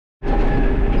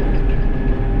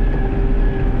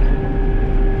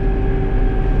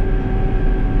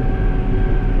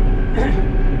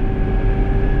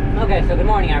So good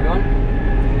morning everyone.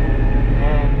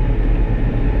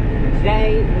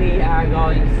 Today we are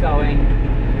going sowing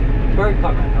bird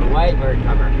cover, or wild bird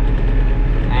cover.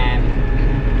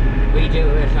 We do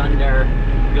it under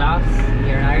GLAS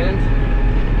here in Ireland,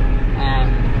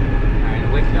 or in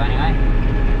Wicklow anyway.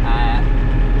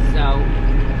 So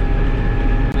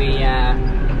we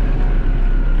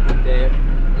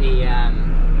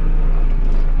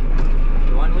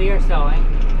the one we are sowing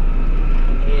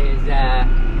is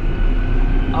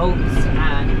oats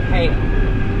and kale,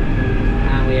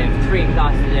 and we have 3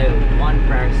 plots to do, 1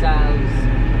 for ourselves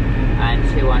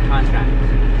and 2 on contract.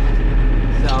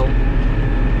 So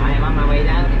I am on my way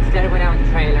down. Instead of going down with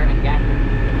the trailer and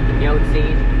getting the oat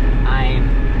seed, I'm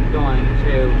going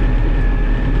to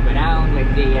go down with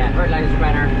the fertilizer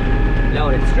spreader,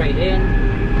 load it straight in,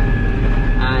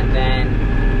 and then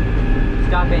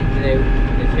stop into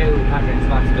the 2 contract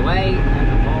spots of the way and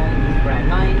come home, spread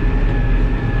mine.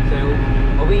 So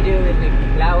what we do is we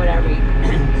plough it every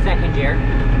second year.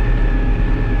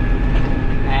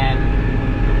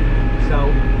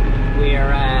 So we're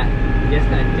just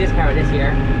going to discard this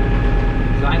year.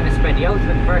 So I'm going to spread the oats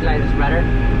with the fertilizer spreader,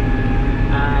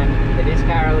 and the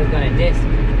discarrow is going to disc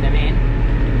them in.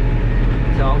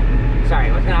 So,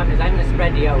 sorry, what's going to happen is I'm going to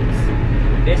spread the oats.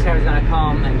 This discarrow is going to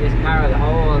come and discarrow the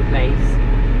whole place,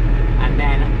 and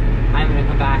then I'm going to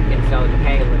come back and sow the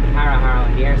kale with the para harrow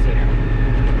and the air seeder.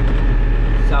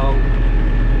 So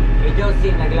it does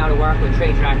seem like a lot of work with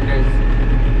 3 tractors,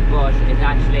 but it's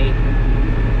actually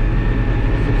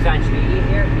substantially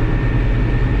easier.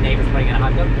 Neighbours putting in a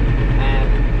hot tub.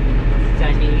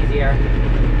 Substantially easier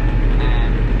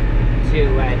to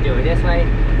do it this way,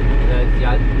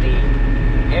 because the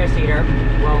air seeder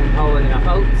won't hold enough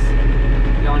oats.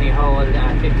 You only hold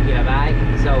a 50 kilo bag,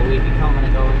 so we'd be coming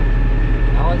and going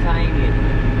the whole time. You'd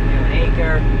do an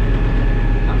acre,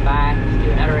 come back,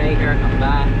 do another acre, come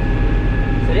back.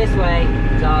 So this way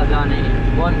it's all done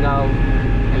in one go.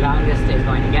 The longest is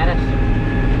going to get it,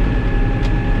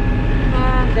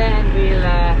 and then we'll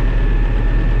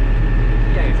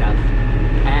enjoy yourself.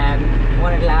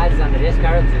 One of the lads on the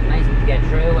discard, so it's nice to get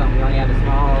through, and we only have a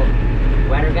small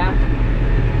weather gap,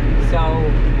 so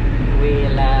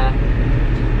we'll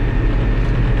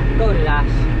go to that.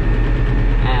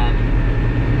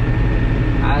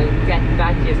 I'll get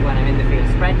back to you when I'm in the field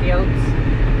spread the oats,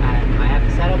 and I have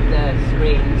to set up the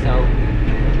screen, so,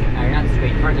 or not the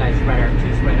screen, fertilizer spreader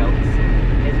to spread oats.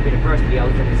 This will be the first of the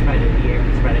oats that we spread of the year.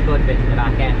 We spread a good bit in the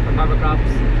back end for cover crops.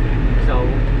 So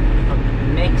for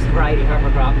mixed variety cover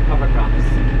crops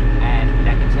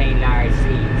that contain large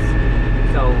seeds.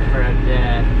 So for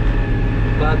the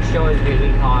bug shows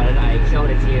we call it, I showed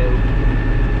it to you.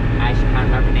 I actually can't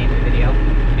remember the name of the video.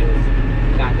 It was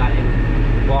got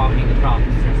in walking the crops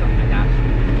or something like that.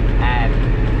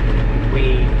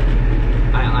 We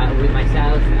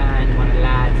myself and one of the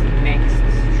lads mixed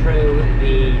through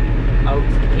the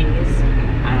oats and peas,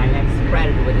 and I then spread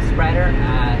it with a spreader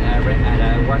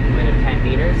working with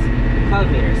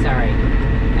 12 meters, sorry,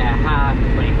 half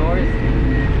 24s,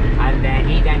 and then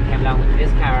he then came along with the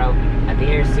discarrow and the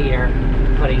air seeder,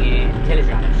 putting in tillage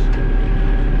on it.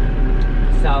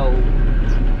 So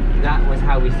that was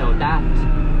how we sowed that.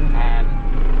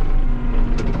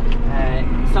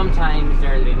 Sometimes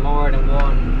there'll be more than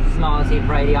one small seed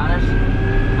variety on it,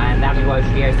 and that will go out to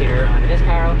the air seeder on the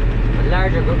discarrow. But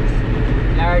larger groups,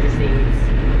 larger seeds,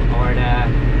 or the,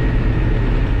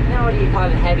 you know what you call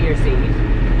it, heavier seed,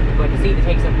 but the seed that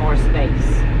takes up more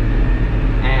space,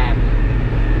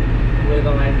 will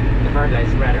go in the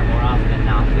fertilizer spreader more often than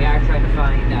not. We are trying to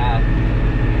find a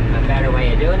better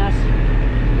way of doing it,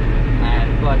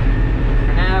 but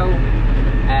for now,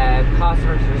 cost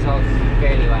versus results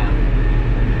fairly well.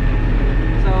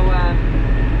 So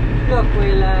look, we'll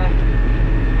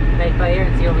play it by ear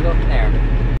and see where we go from there.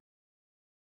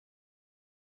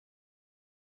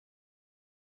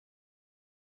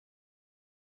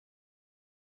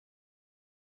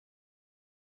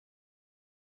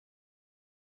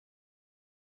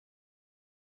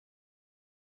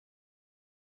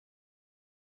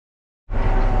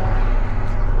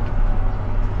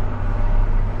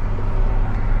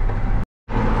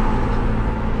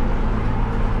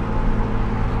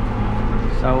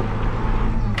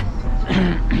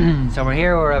 So we're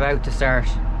here, we're about to start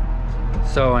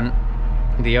sowing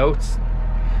the oats.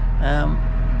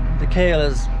 The kale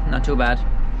is not too bad.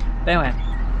 But anyway,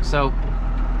 so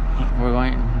we're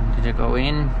going to go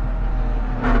in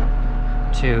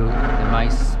to the My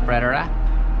Spreader app.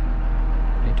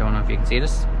 I don't know if you can see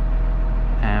this.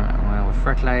 Well, with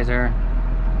fertilizer.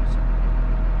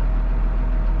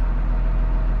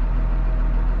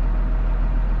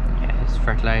 Yeah, it's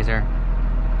fertilizer.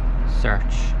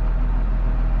 search.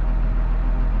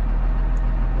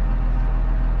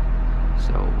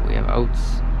 So we have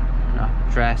oats, not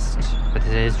dressed, but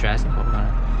it is dressed, but we're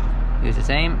gonna use the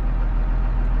same.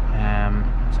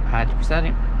 So add your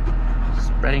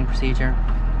spreading procedure.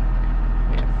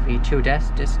 We have V2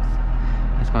 discs.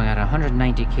 It's going at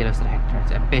 190 kilos to the hectare.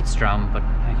 It's a bit strong, but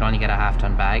I can only get a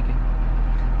half-ton bag.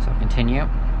 So continue.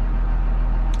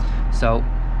 So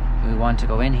we want to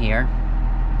go in here,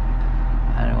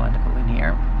 and we want to go in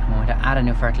here. I want to add a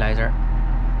new fertilizer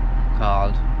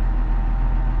called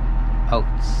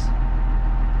oats.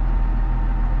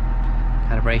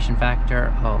 Calibration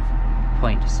factor of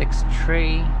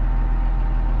 0.63,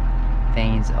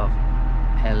 veins of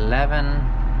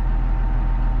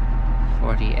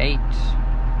 1148,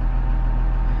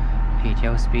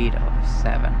 PTO speed of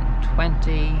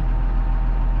 720.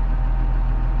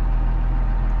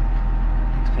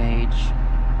 Next page.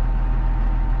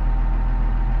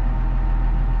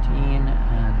 18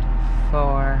 and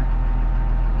 4.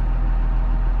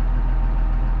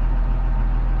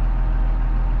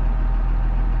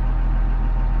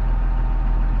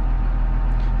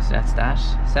 So that's that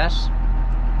set.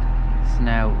 So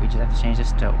now we just have to change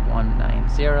this to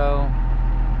 190.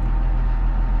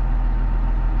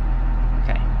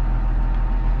 Okay.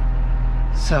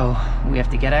 So we have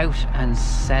to get out and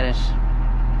set it.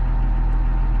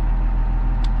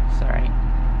 Sorry.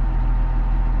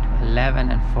 11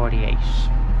 and 48.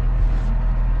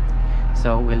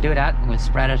 So we'll do that, we'll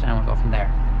spread it, and we'll go from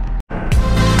there.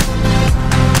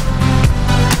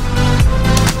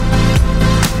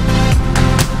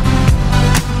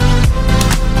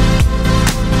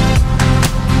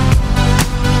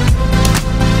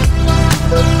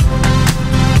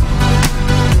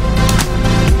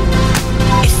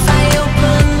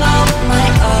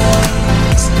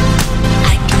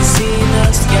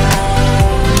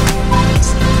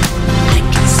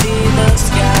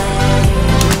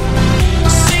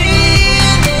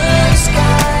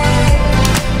 Sky.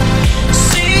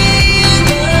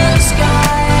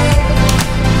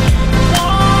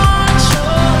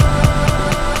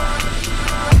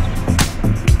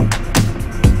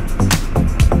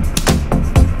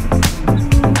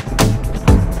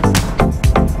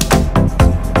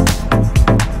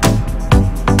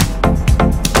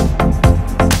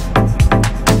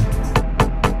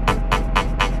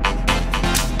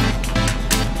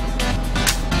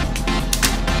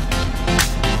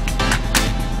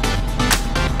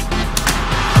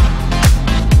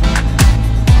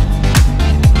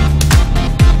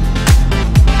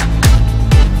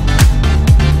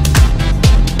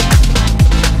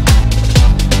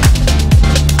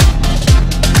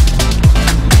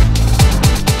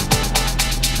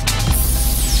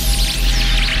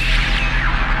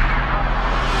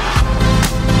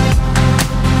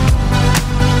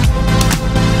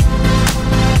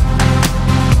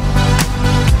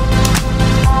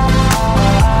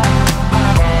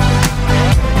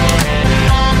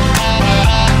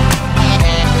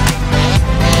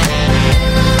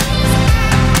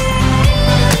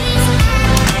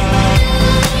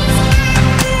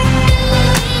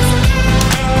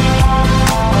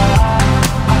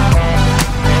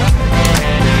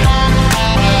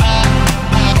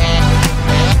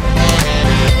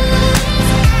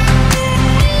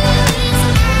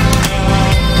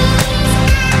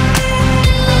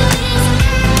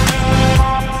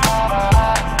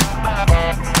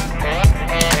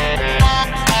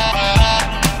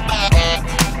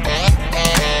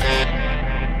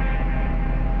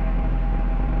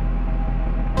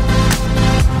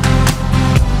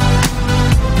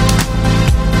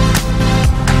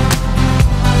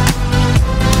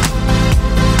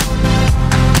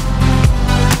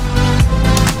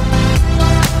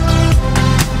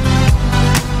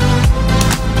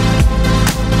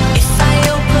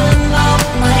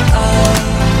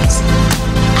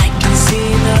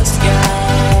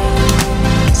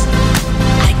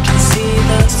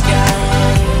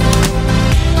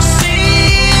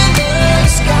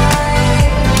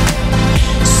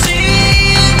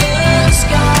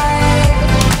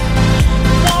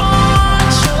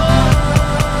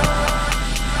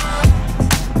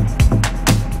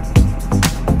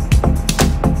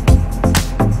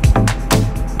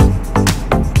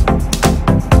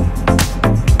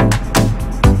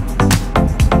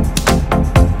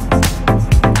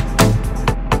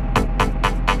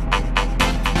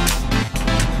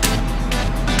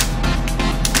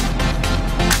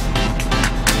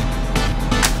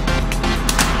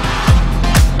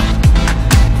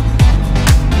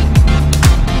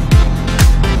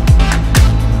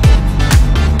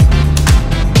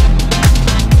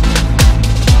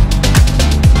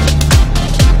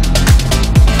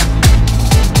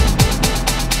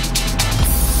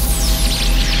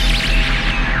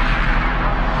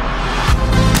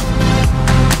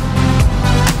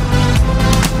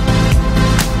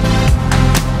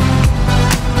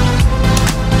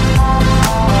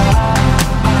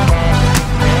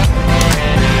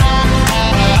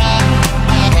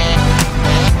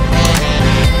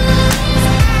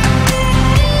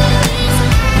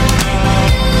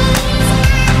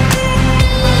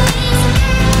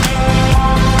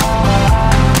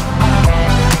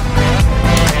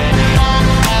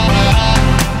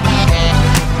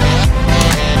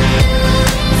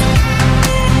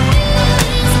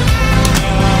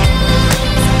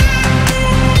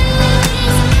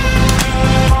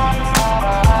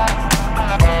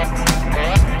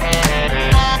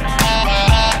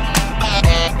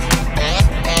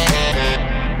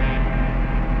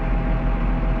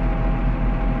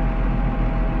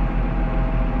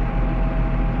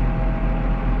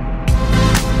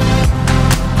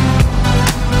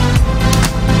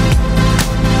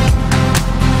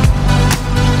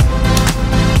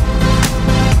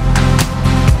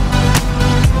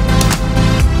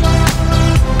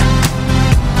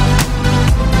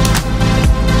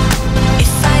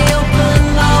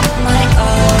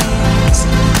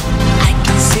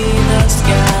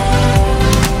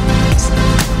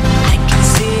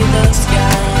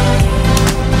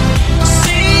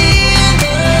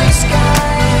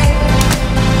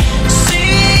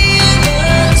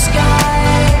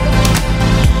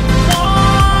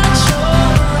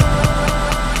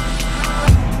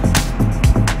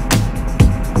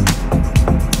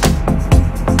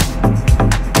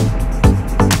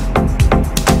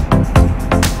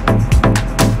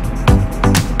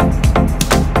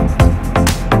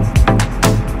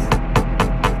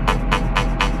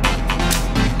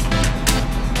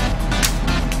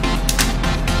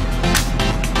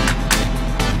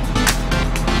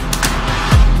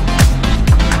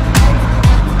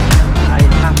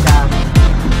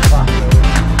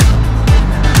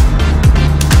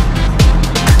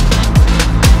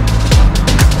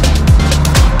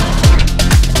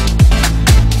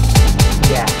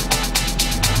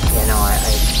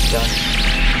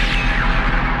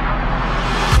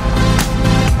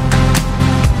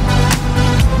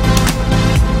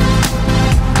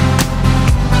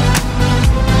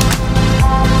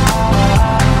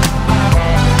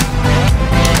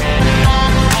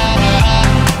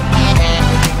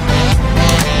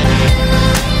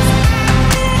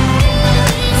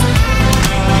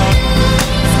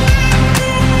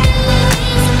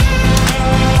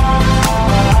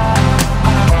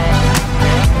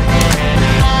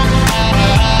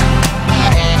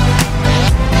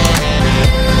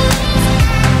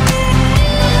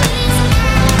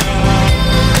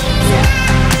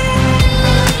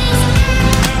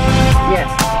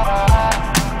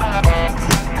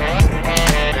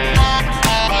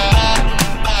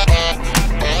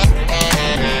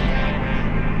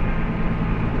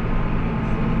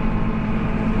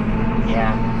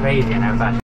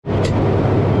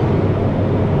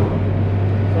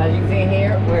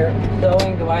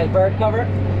 cover.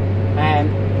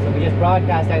 So we just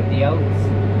broadcast out the oats.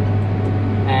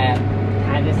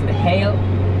 And this is the hail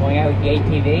going out with the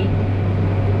ATV.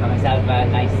 Got myself a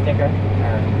nice sticker,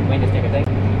 or window sticker thing.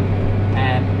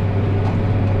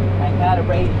 I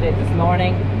calibrated it this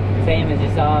morning, same as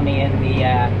you saw me in the,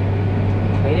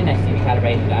 well, you didn't actually see me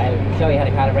calibrated it. I'll show you how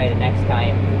to calibrate it next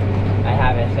time I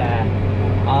have it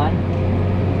on.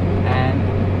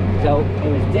 So it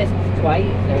was disked twice,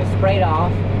 it was sprayed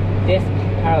off, disked,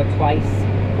 harrowed twice,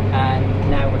 and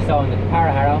now we're sewing with the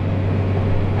para harrow.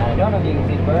 And I don't know if you can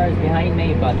see the birds behind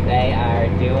me, but they are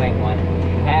doing one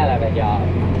hell of a job.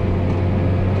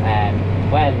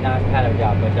 Well, not a hell of a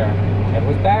job, but if it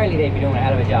was barley they'd be doing a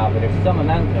hell of a job, but there's some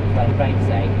amount of them, is what I'm trying to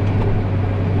say.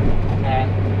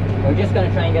 We're just going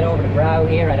to try and get over the brow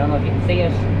here, I don't know if you can see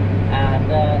it, and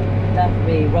that will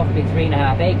be roughly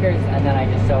 3.5 acres, and then I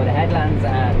just sow the headlands,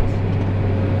 and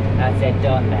that's it,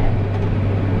 done then.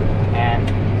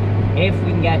 If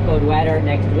we can get good weather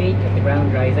next week, if the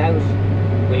ground dries out,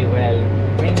 we will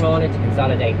ring roll it to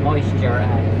consolidate moisture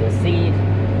and the seed,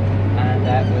 and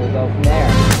we'll go from there.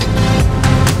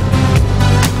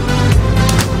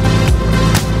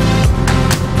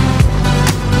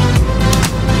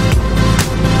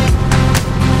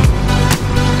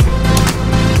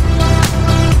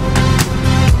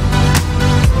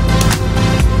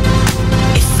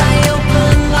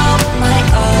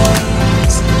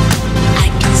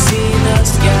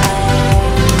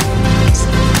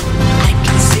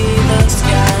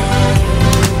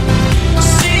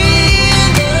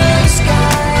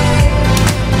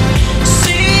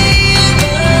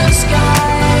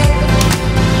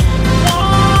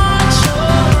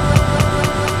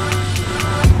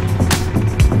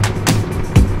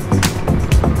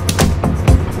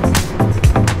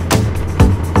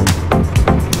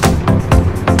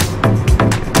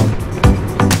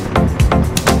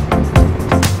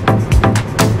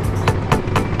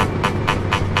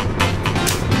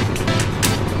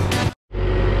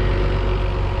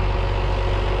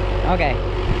 Okay,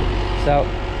 so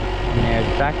there's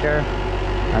the tractor,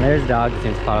 and there's the dog that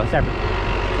seems to follow us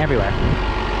everywhere.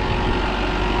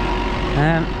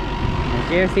 There's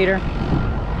the air seeder.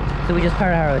 So we just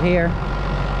para harrowed here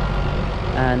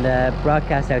and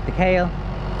broadcast out the kale.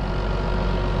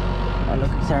 Oh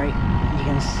look, sorry, you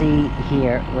can see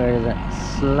here where there's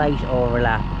a slight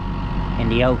overlap in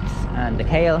the oats and the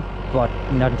kale, but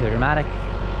nothing too dramatic.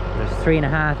 There's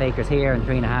 3.5 acres here and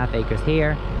 3.5 acres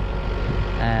here.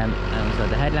 And so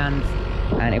the headlands,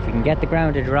 and if we can get the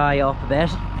ground to dry up a bit,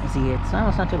 see it's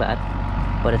not too bad,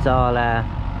 but it's all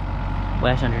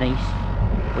wet underneath,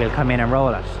 we'll come in and roll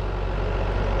it.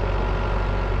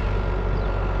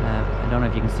 I don't know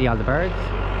if you can see all the birds,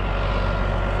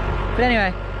 but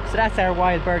anyway, so that's our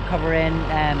wild bird cover in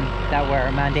that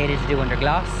we're mandated to do under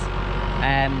GLAS.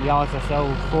 We also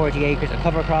sow 40 acres of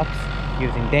cover crops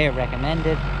using their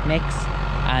recommended mix.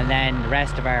 And then the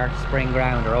rest of our spring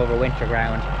ground or overwinter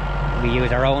ground, we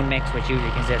use our own mix, which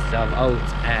usually consists of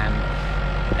oats,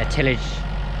 a tillage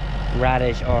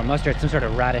radish or mustard, some sort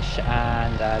of radish,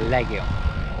 and a legume.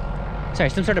 Sorry,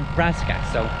 some sort of brassica.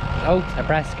 So oats, a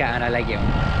brassica, and a legume,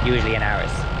 usually in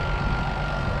ours.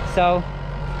 So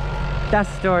that's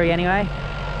the story anyway.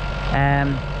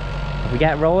 If we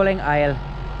get rolling, I'll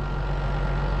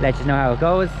let you know how it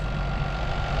goes.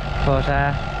 But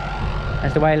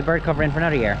that's the wild bird cover in for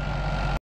another year.